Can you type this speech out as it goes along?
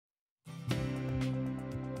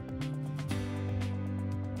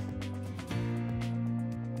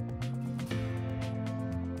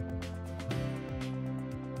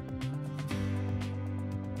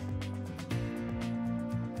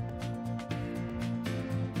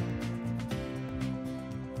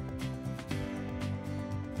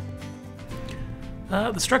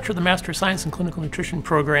The structure of the Master of Science in Clinical Nutrition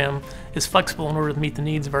program is flexible in order to meet the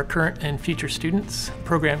needs of our current and future students. The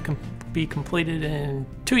program can be completed in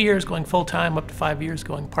 2 years going full-time, up to 5 years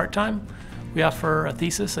going part-time. We offer a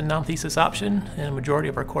thesis and non-thesis option, and a majority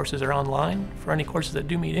of our courses are online. For any courses that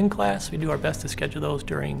do meet in class, we do our best to schedule those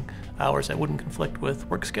during hours that wouldn't conflict with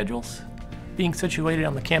work schedules. Being situated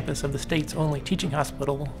on the campus of the state's only teaching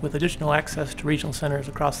hospital with additional access to regional centers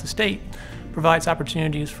across the state provides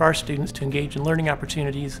opportunities for our students to engage in learning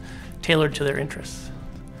opportunities tailored to their interests.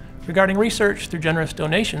 Regarding research, through generous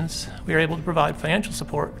donations, we are able to provide financial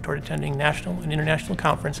support toward attending national and international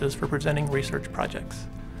conferences for presenting research projects.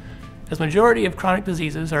 As the majority of chronic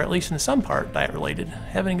diseases are at least in some part diet-related,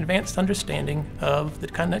 having an advanced understanding of the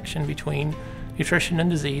connection between nutrition and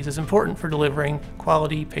disease is important for delivering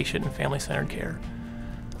quality patient and family-centered care.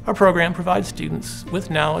 Our program provides students with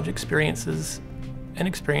knowledge, experiences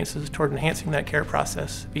toward enhancing that care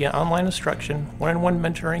process via online instruction, one-on-one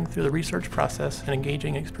mentoring through the research process, and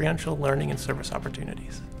engaging in experiential learning and service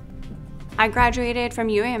opportunities. I graduated from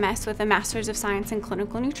UAMS with a Master's of Science in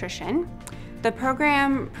Clinical Nutrition. The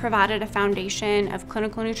program provided a foundation of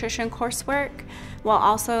clinical nutrition coursework while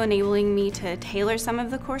also enabling me to tailor some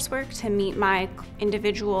of the coursework to meet my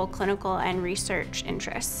individual clinical and research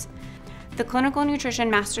interests. The Clinical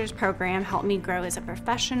Nutrition Master's program helped me grow as a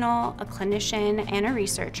professional, a clinician, and a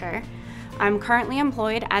researcher. I'm currently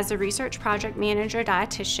employed as a research project manager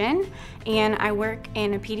dietitian, and I work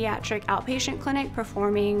in a pediatric outpatient clinic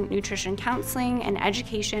performing nutrition counseling and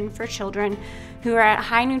education for children who are at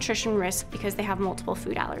high nutrition risk because they have multiple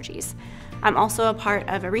food allergies. I'm also a part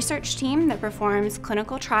of a research team that performs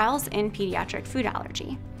clinical trials in pediatric food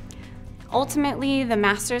allergy. Ultimately, the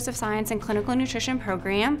Masters of Science in Clinical Nutrition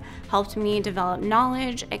program helped me develop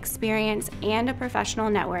knowledge, experience, and a professional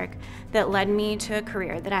network that led me to a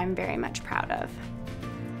career that I'm very much proud of.